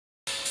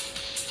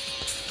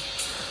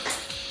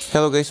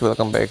Hello guys,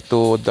 welcome back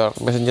to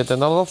Dark Messenger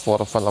channel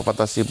for Final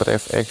Fantasy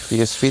Brave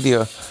Exvius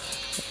video.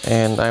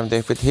 And I'm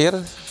David here.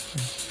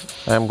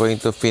 I'm going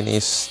to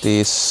finish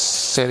this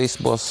series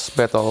boss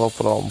battle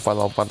from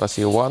Final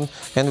Fantasy 1,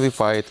 and we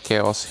fight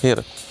Chaos here.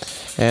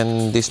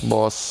 And this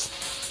boss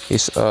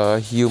is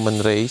a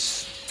human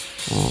race.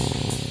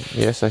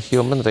 Yes, a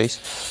human race.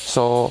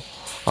 So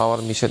our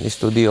mission is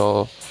to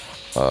deal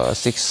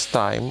 6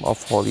 times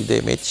of holy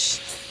damage,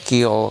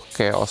 kill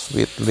Chaos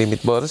with limit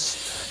burst,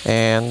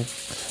 and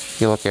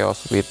kill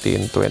Chaos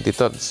within 20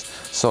 turns.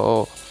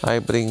 So I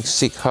bring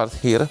Sick Heart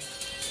here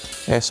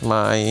as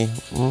my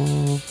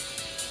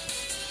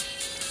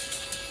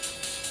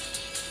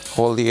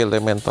holy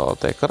elemental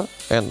attacker,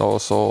 and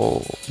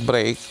also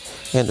break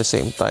at the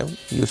same time.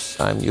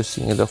 I'm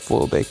using the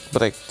full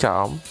break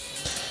charm,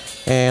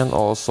 and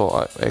also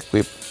I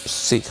equip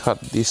Sick Heart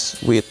this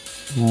with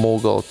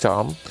Mogul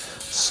charm.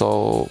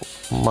 So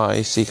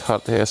my Sick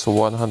Heart has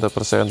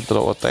 100%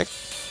 draw attack.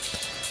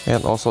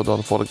 And also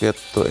don't forget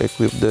to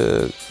equip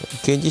the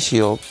Genji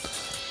shield,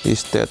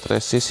 this death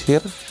resist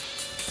here.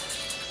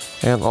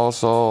 And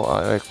also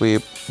I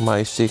equip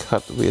my Sick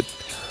Heart with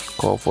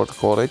Covert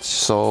Courage,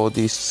 so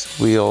this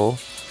will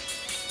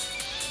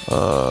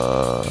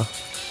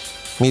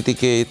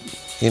mitigate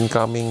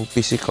incoming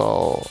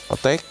physical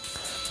attack,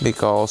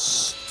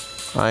 because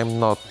I'm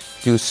not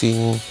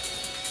using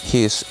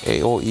his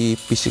AoE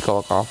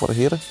physical cover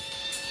here,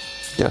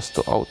 just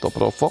to auto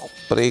provoke,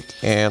 break,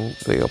 and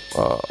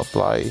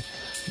apply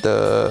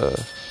the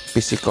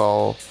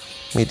physical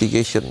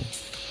mitigation.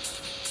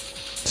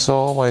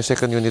 So my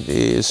second unit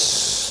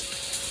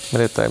is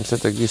maritime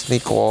strategist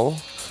Nicole.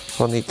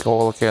 So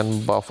Nicole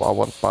can buff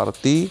our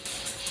party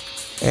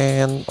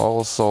and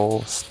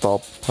also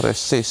stop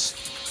resist.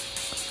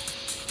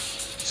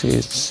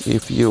 Since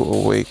if you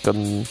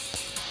awaken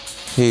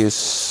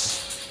his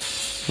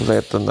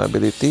latent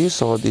ability,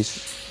 so this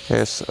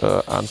has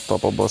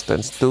unstoppable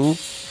stance 2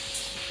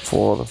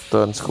 for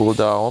turns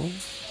cooldown,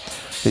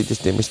 reduce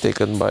damage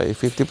taken by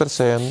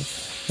 50%,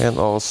 and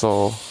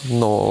also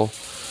no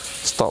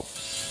stop.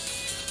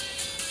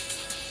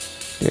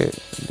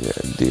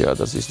 The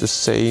others is the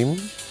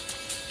same,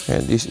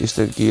 and this is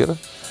the gear.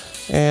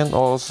 And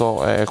also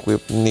I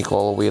equip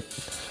Nicole with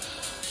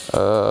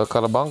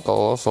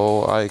Carbuncle,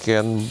 so I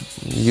can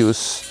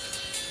use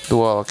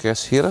dual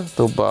cast here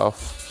to buff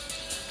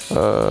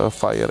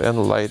fire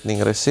and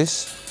lightning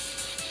resist.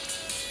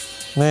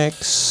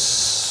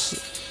 Next,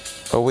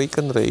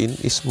 Awaken Rain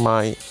is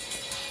my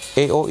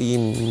AoE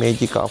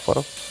magic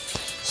cover,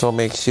 so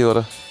make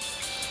sure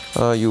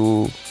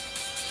you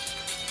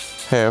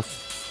have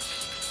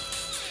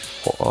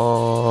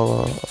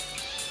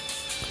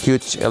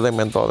huge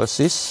elemental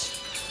resist,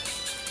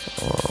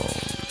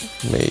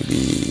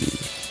 maybe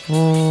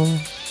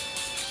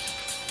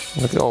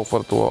okay,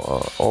 over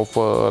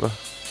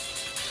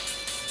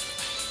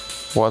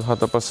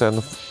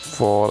 100%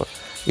 for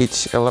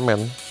each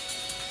element.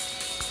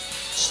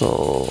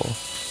 So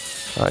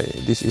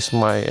this is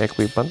my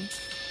equipment,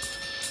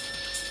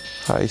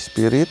 High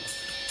Spirit,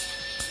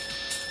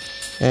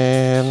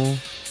 and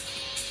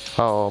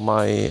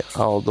my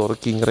Aldor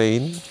King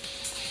Rain.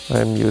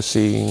 I'm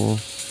using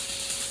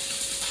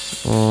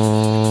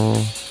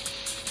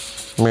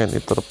Man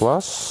Eater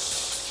Plus,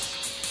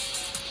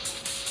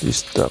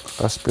 this Dark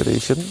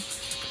Aspiration,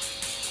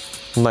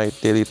 Night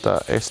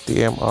Delita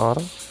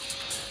STMR,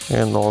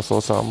 and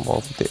also some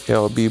of the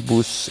LB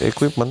boost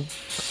equipment.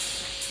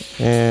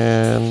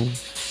 And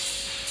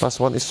last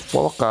one is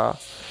Volca,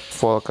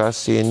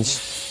 since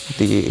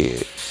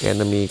the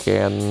enemy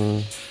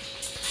can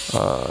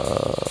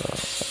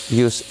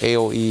use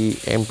AoE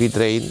MP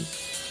drain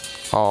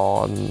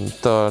on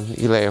turn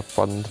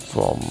 11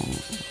 from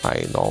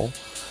I know,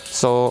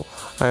 so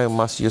I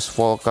must use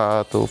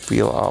Volca to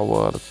fill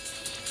our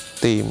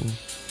team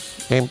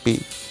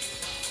MP.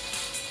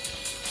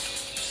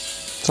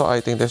 So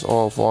I think that's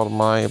all for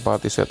my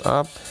party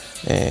setup,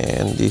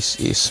 and this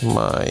is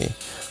my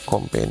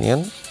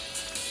companion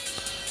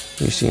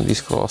using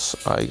this cross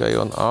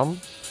Aigayon arm,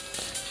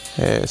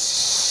 has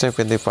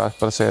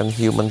 75%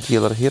 human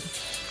killer here.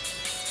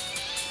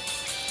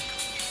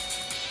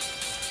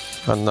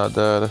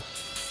 Another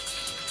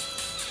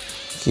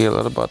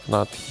killer but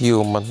not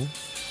human.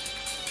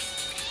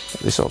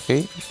 It's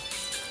okay.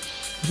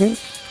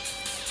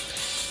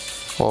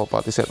 All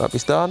party setup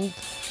is done,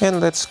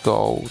 and let's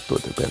go to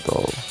the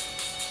battle.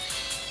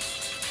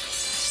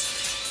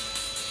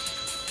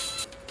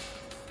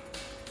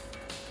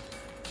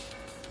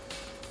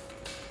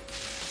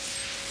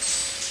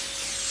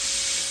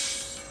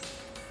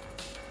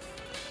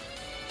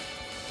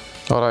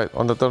 Alright,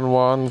 on the turn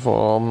 1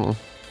 from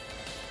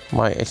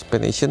my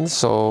explanation,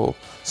 so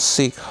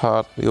Sick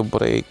Heart will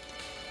break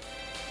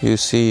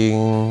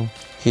using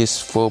his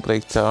full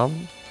break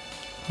charm.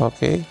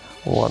 Okay,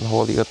 one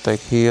holy attack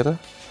here.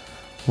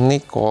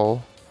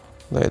 Nicole,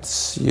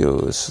 let's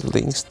use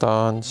Link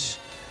Stance,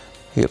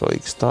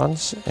 Heroic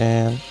Stance,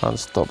 and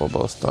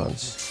Unstoppable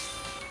Stance.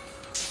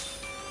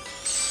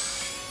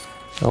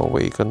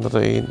 Awaken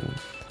Rain,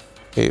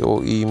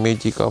 AOE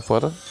Magic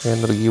Cover,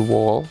 Energy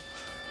Wall,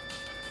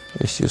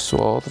 as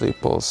usual,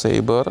 Triple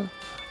Saber,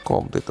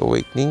 Complete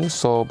Awakening,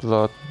 Soul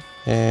Blood,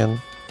 and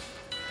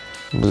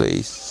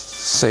Blaze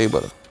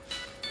Saber.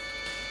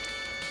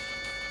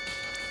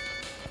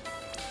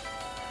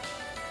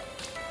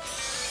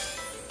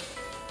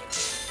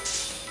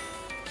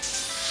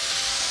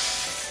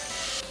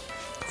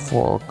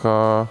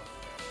 Volca,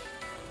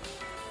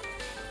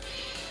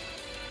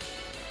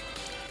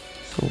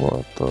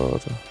 Water,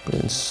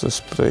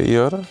 Princess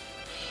Prayer,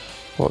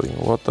 Falling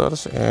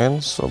Waters,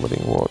 and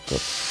Sobering Water.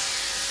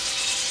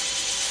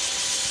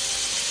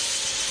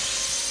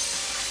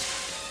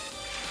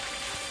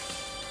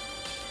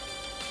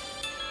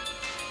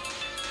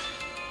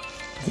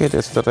 Okay,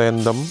 that's the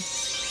random.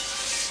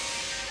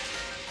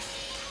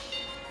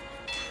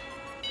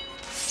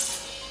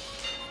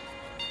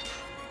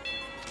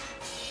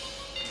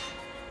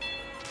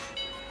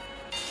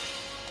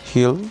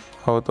 Heal,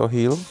 auto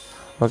heal.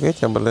 Okay,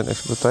 Chamberlain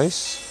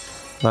Expertise,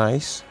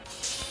 nice.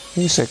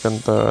 Okay,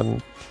 second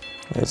turn,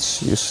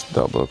 let's use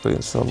double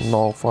Crimson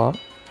Nova.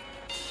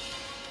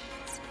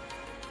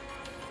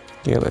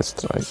 Okay, let's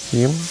try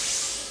him.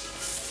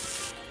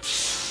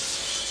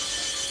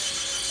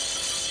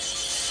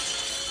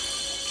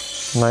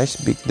 Nice,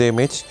 big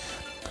damage.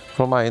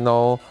 From I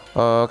know,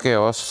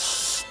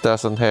 Chaos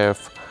doesn't have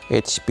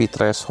HP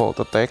threshold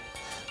attack,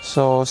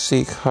 so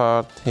Seek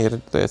Heart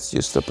here. Let's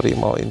use the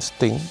Primal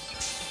Instinct.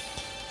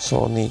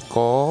 So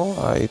Nico,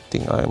 I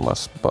think I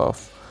must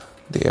buff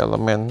the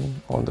element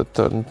on the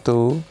turn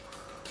 2.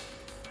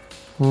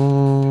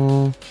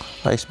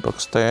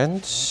 Iceberg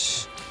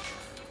Stance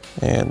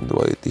and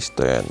Duality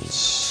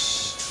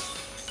Stance.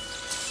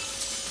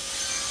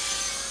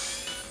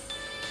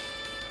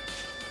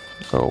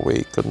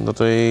 Awaken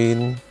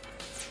Rain.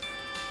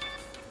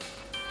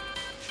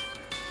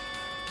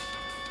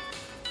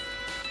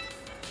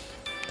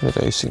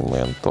 Erasing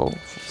Mantle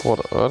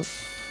for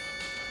Earth.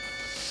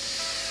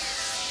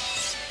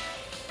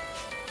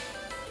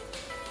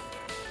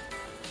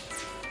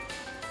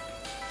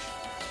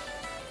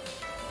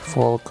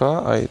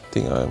 Volca, I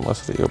think I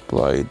must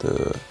reapply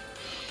the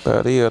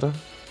barrier.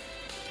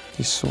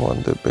 This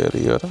one, the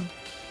barrier.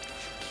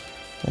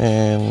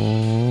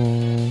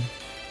 And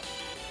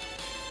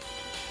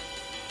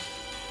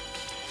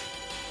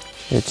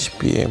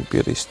HP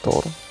MP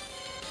Restore.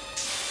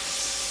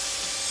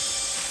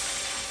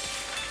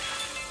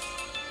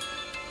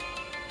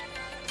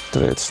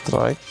 Dread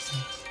Strike.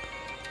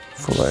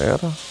 Flare.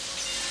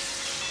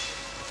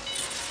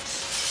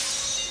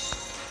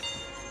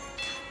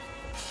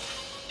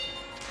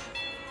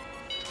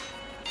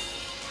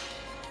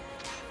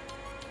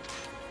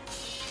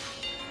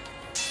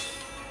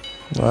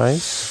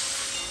 Nice.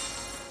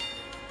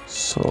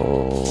 So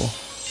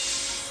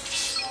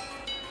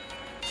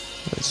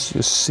let's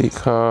use Seek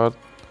Heart,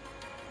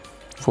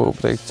 full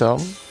break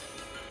jump,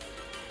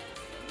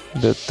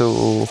 the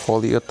 2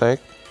 holy attack.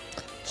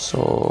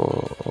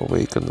 So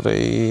Awaken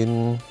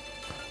Rain,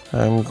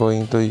 I'm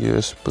going to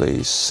use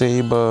Blaze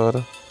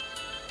Saber,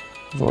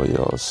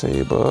 Royal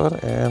Saber,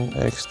 and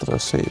Extra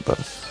Saber.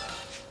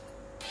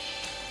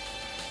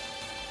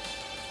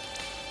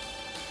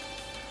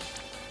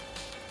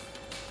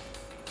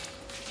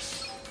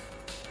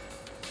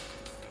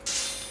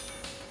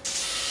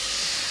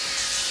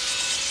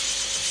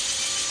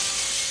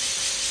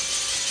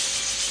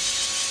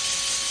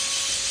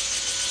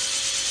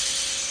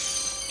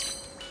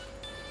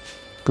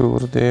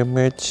 Pure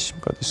damage,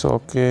 but it's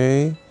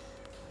okay.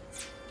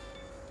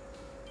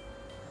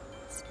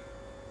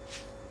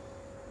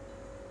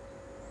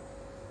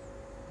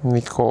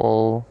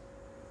 Nicole,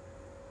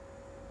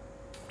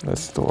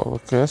 let's do our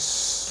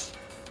cast.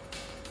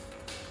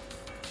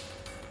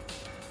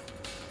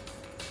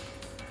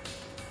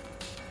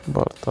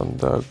 Barton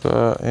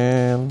Daga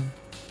and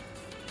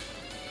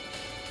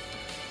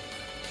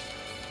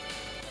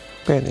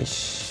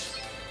Banish.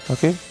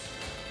 Okay,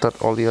 third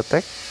only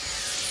attack.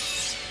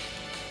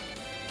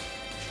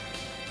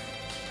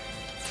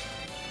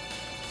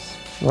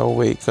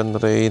 Awaken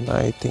Rain,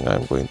 I think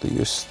I'm going to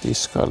use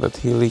this Scarlet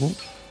Healing.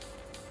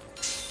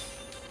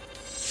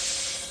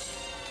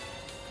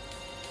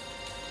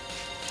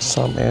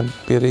 Some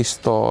MP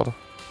Restore.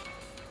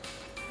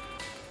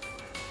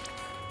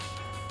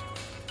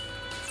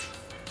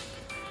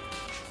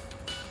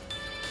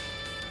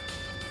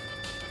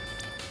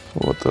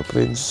 Water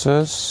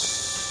Princess.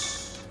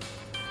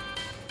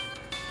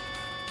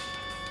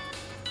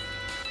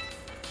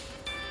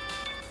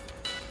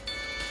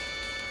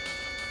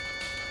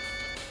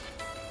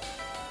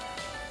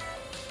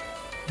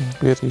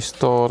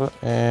 Restore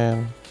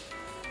and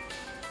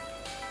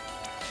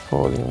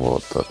Falling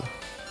Water.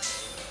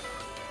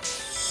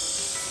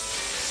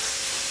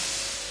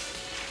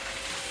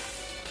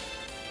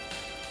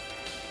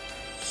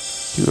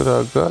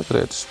 Curaga,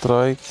 Dread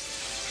Strike.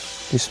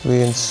 This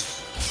means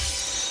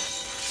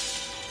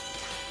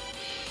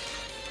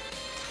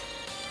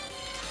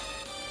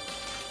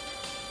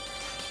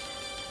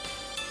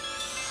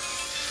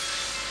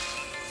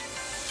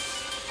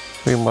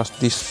we must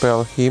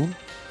dispel him.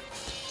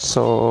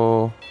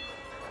 So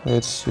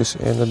Let's use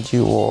energy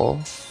wall,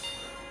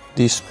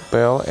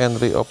 dispel, and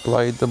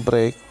reapply the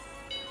break.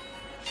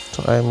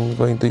 So I'm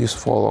going to use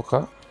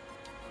Voloka,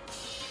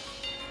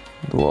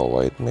 Dua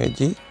White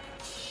Magic,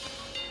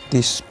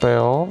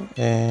 dispel,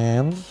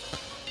 and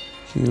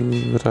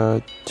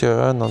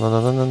Hiraja.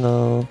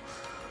 No.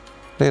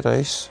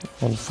 Re-rise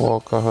on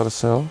Voloka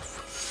herself.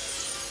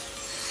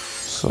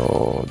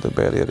 So the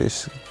barrier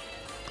is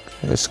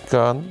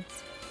gone,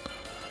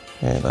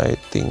 and I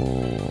think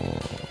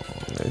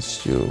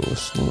let's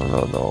use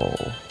no.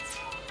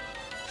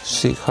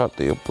 Seek hard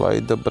to apply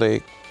the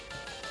break.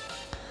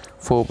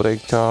 Full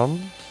break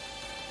charm.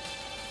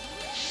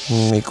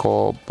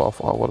 Miko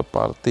buff our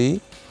party.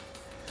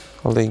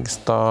 Link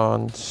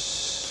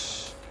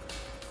stance.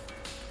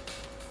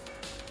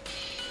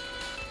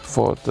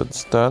 Forward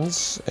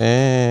stance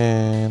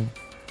and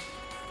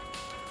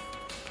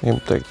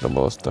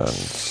impregnable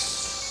stance.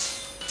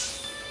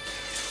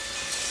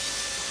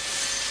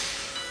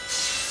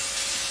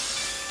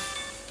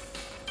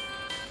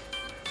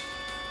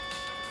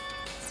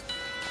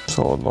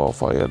 So no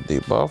fire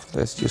debuff.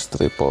 Let's use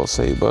triple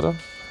saber.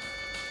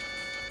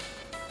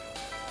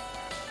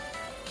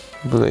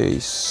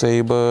 Blaze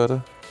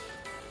saber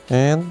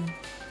and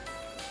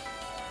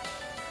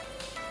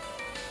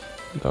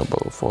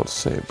double force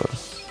saber.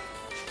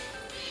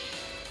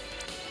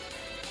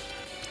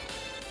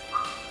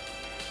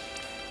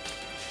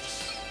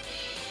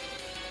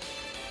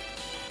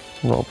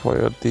 No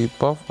fire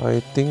debuff,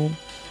 I think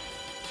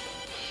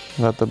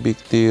not a big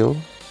deal.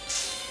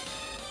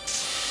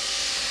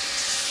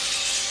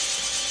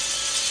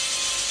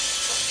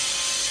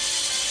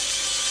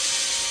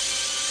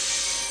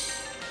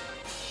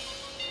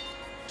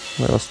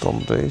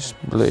 Maelstrom Race,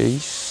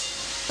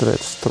 Blaze, Dread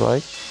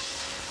Strike,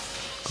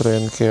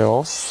 Grand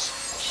Chaos.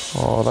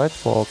 Alright,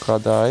 for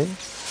Kadai.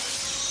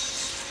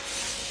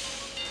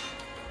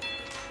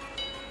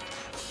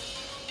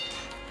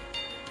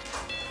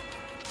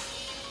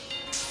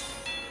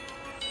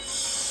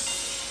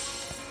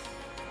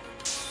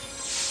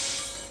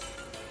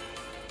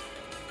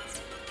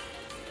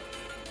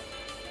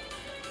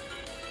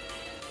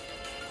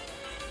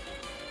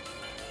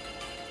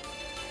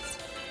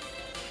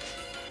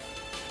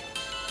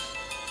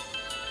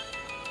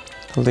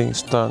 Link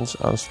stance,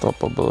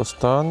 unstoppable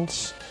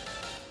stance,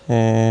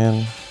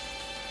 and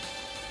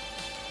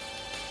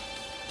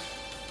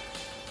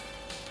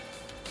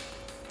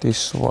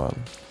this one.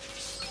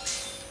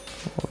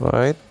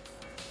 Alright,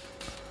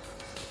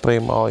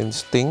 Primal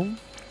Instinct,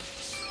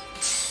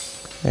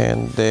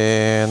 and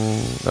then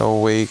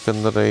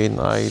Awaken Rain.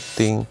 I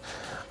think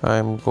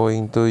I'm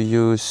going to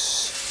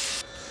use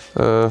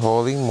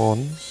Holy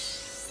Moon.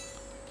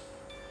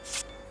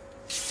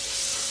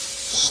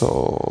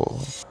 So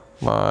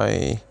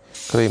my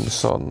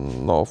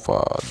Crimson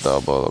Nova,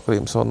 double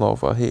Crimson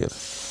Nova here.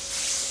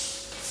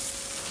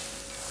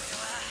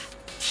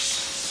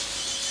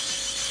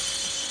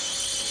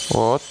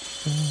 What?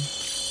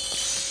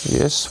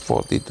 Yes,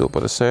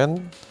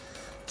 42%.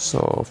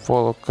 So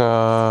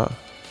Volca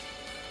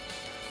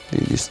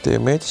reduce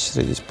damage,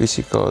 reduce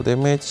physical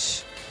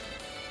damage.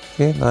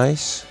 Okay,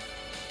 nice.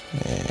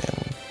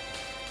 And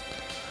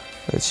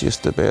let's use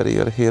the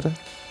barrier here.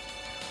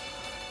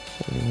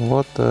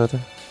 Water.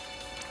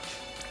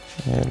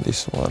 And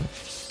this one.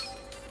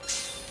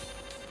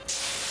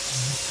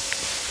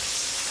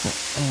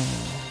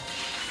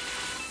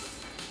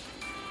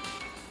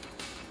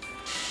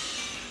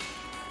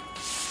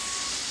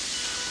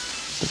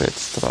 Dread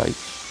Strike,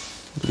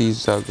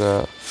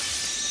 Blizzaga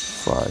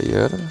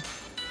Fire,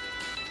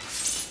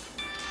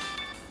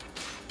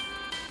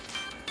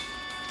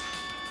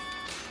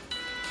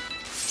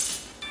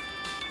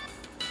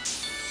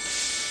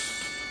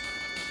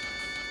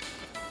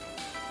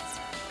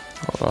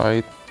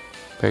 alright,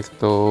 back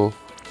to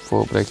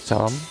full break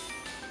charm.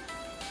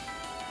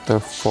 The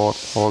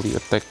fourth holy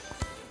attack.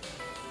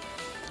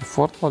 The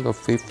fourth or the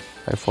fifth,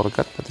 I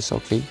forgot, but it's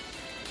okay.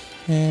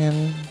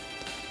 And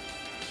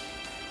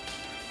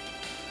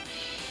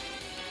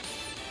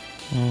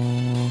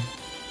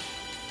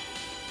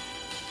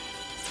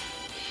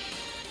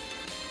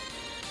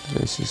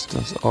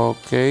resistance,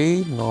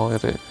 okay, no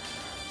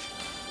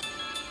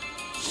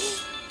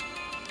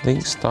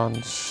link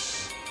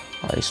stance,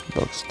 ice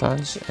block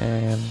stance,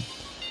 and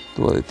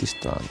duality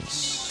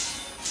stance.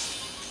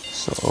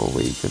 So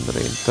Awaken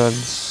Rain turn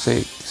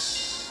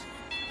 6,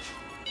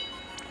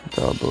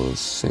 double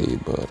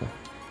saber,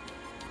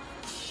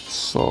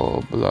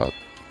 Soul Blood,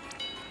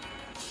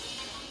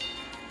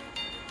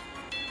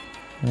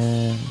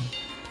 and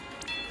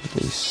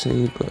Blaze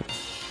Saber.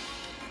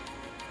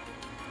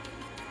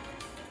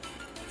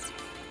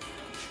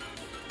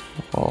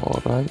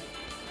 Alright,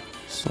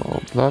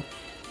 Soul Blood,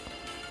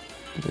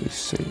 Blaze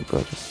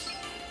Saber.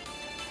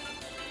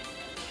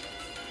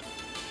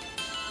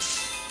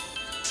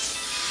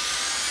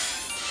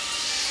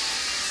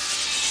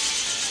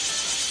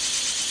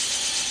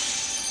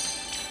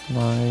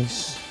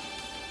 Nice.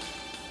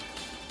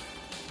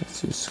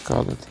 Let's use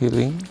Scarlet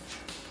Healing.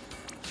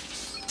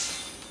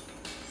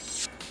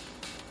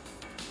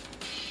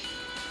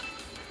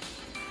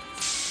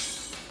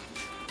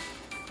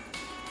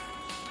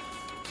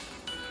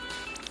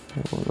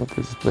 What is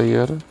this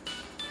player?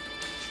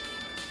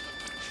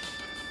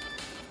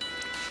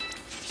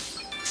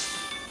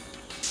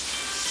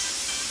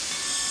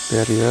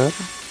 Barrier.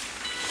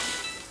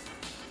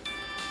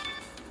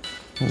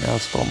 Now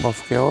Storm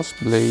of Chaos,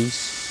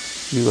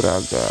 Blaze,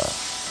 Uraga,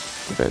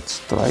 Red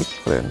Strike,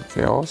 Grand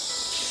Chaos,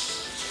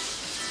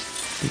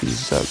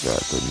 Lizaga,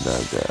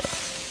 Tundaga.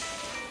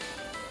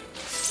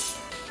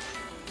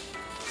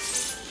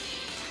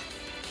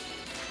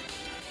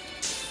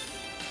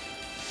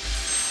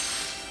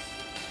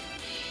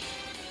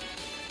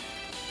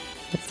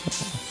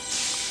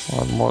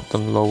 One more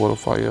turn lower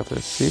fire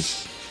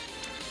resist.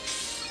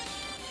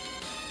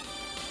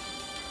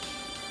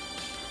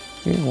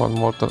 Okay, one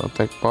more turn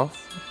attack buff.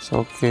 It's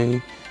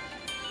okay.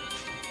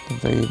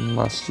 They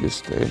must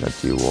use the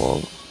energy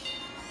wall.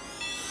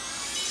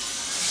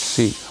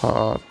 Seek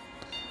hard.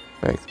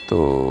 Back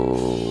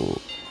to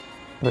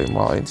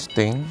Primal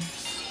Instinct.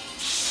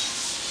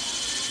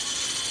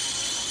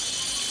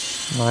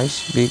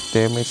 Nice, big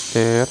damage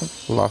there.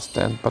 Last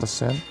 10%.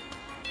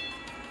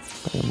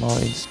 Primal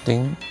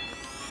Instinct.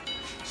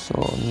 So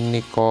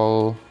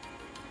Nicole.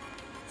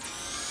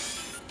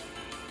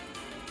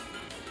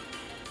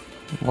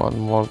 One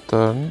more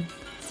turn.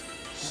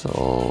 So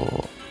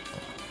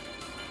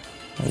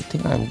I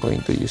think I'm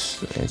going to use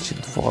the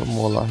ancient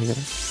formula here.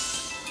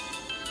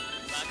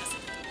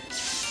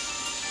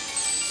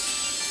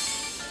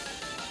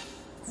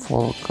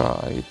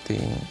 Volca, I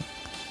think.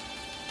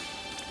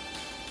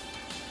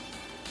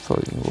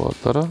 Throwing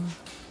water.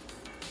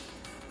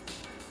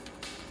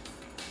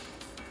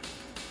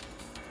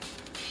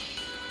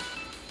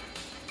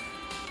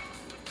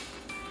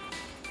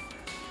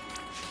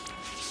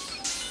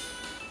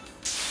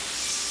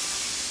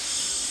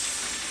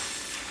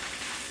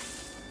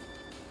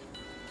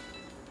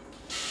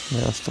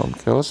 Maelstrom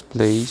Chaos,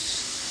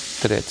 Blaze,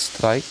 Dread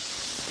Strike,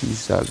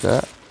 Lizaga,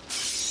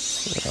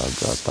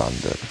 Raga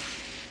Thunder.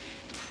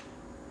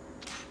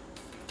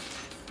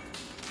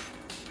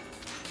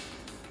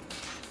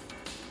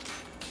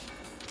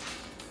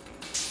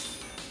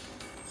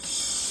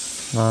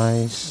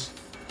 Nice.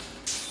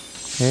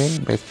 Okay,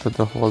 back to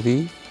the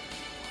Holy.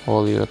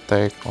 Holy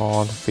attack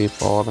on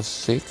 5th or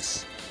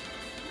 6th.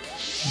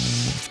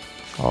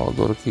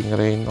 Lurking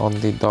Rain on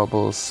the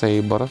double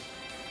saber.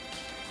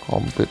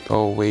 Complete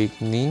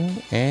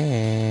Awakening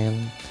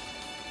and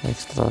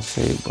extra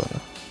saber.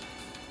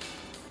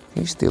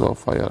 Okay, still a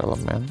fire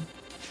element.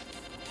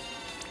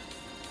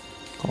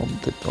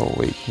 Complete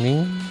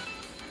Awakening.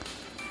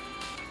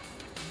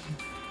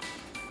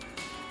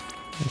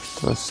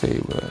 Extra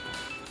saber.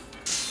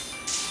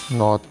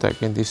 No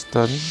attack in this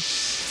turn.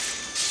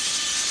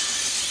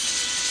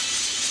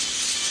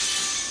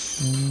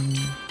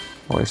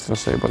 Extra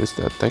saber is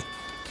the attack.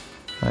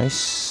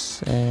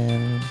 Nice.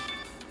 And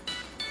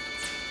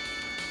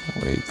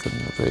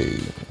Awaken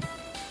Rain.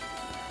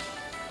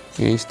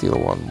 Okay, still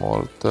one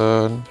more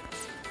turn.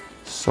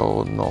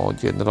 So no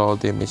general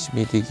damage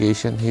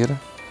mitigation here.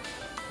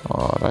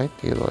 Alright,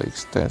 Heroic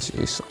Stance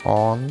is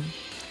on.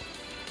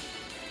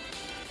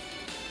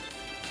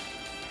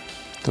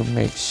 To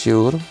make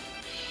sure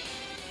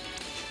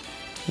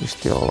he's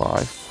still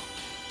alive.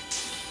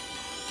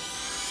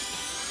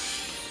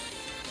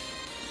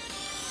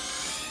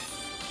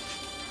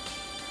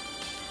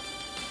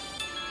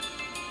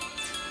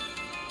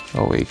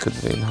 Awaken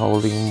Rain,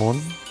 Howling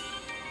Moon,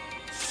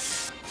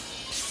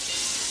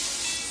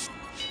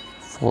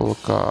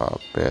 Volca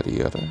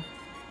Barrier.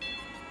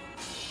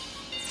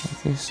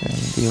 Okay,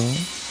 Sandil.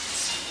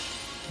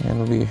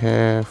 And we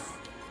have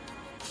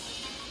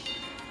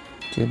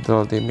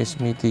general damage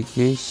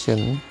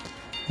mitigation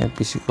and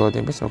physical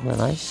damage. Okay,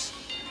 nice.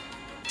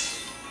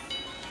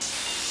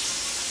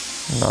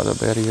 Another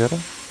barrier.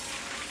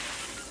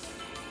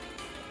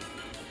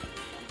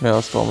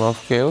 Maelstrom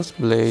of Chaos,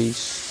 Blaze,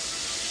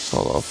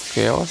 Soul of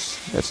Chaos.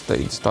 That's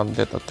the instant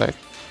death attack.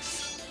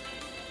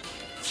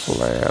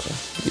 Flare,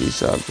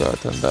 Lizaga,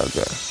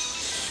 Tendaga.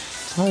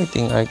 So I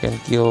think I can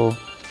kill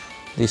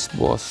this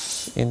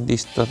boss in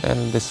this turn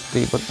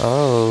endlessly, but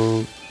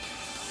oh,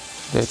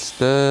 that's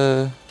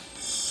the...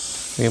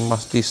 We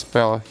must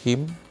dispel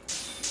him.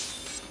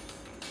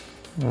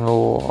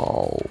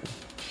 Wow.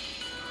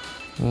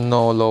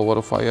 No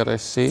lower fire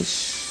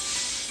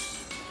resist,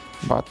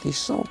 but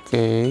it's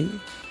okay.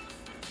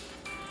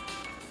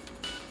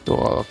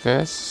 Dual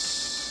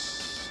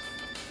cast.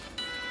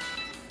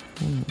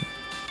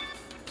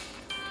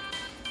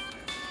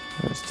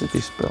 That's the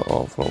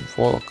dispel from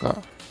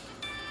Volca.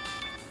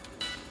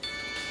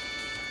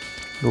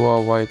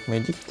 Dual white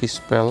magic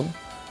dispel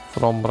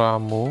from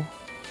Ramu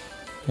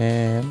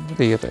and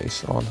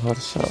re-raise on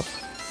herself.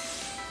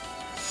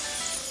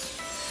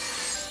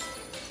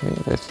 Okay,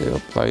 let's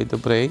apply the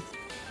break.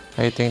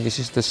 I think this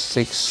is the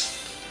 6th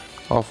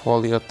of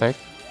Holy attack.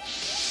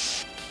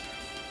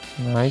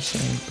 Nice,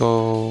 and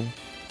go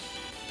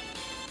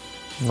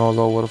no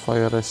lower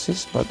fire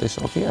resist, but it's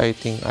okay. I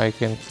think I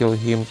can kill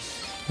him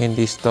in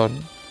this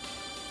turn.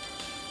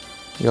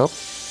 Yup.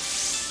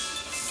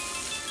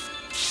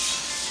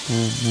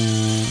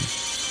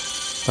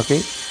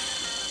 Okay.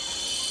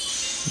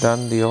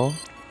 Done deal.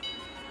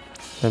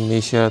 The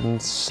mission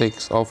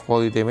 6 of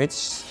holy damage.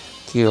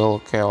 Kill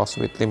chaos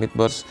with limit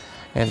burst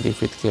and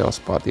defeat chaos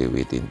party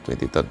within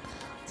 20 turns.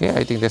 Okay,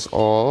 I think that's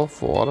all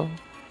for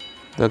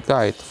the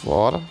guide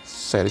for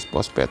series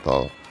boss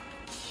battle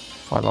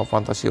Final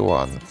Fantasy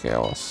 1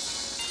 Chaos.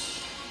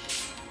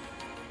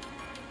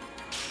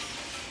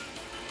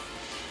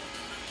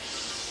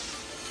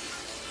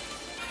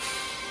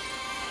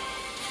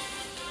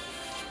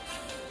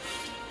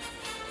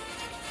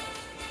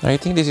 I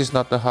think this is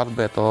not a hard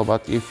battle,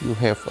 but if you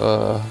have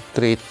a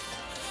great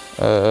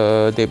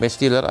damage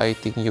dealer, I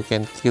think you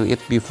can kill it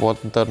before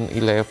turn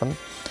 11.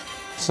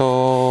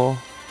 So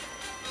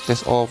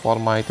that's all for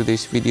my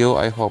today's video.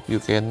 I hope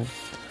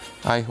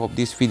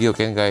this video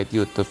can guide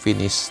you to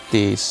finish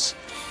this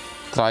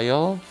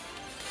trial.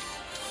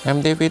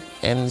 I'm David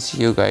and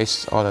see you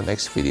guys on the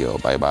next video.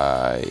 Bye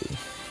bye.